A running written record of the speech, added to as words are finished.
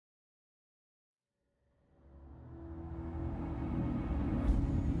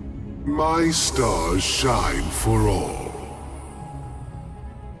My stars shine for all.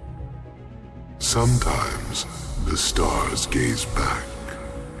 Sometimes the stars gaze back.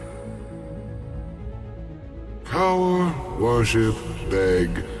 Cower, worship,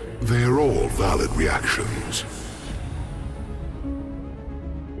 beg, they're all valid reactions.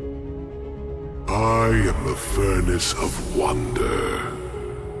 I am the furnace of wonder.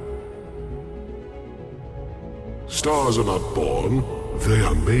 Stars are not born, they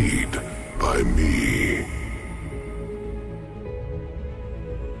are made by me.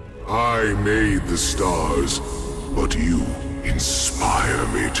 I made the stars, but you inspire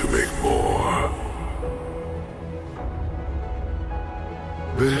me to make more.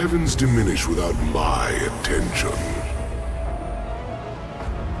 The heavens diminish without my attention.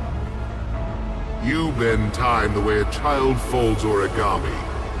 You bend time the way a child folds origami.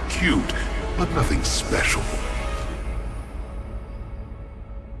 Cute, but nothing special.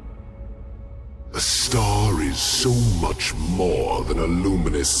 A star is so much more than a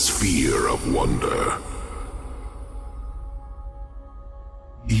luminous sphere of wonder.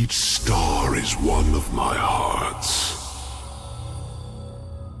 Each star is one of my hearts.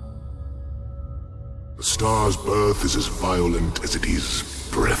 A star's birth is as violent as it is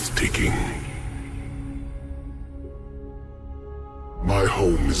breathtaking. My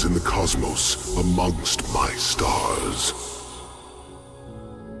home is in the cosmos, amongst my stars.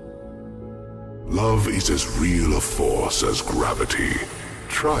 Love is as real a force as gravity.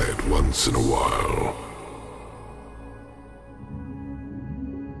 Try it once in a while.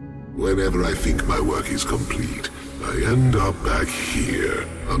 Whenever I think my work is complete, I end up back here,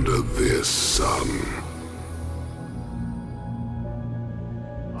 under this sun.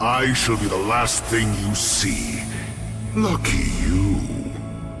 I shall be the last thing you see. Lucky you.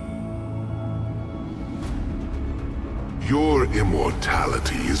 Your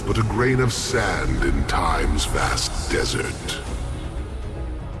immortality is but a grain of sand in time's vast desert.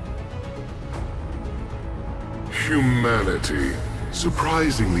 Humanity,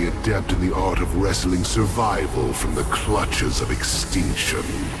 surprisingly adept in the art of wresting survival from the clutches of extinction.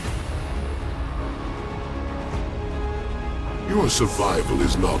 Your survival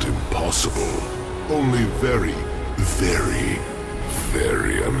is not impossible, only very,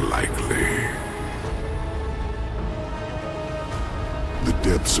 very unlikely. The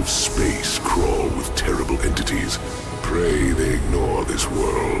depths of space crawl with terrible entities. Pray they ignore this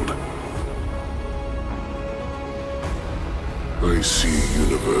world. I see a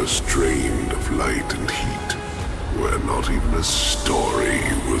universe drained of light and heat, where not even a story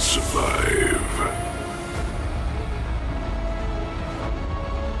will survive.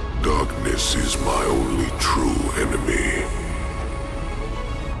 Darkness is my only true enemy.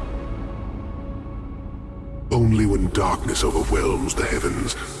 Only when darkness overwhelms the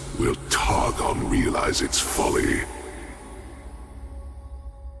heavens will Targon realize its folly.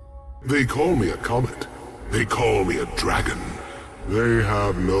 They call me a comet. They call me a dragon. They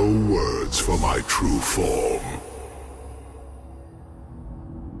have no words for my true form.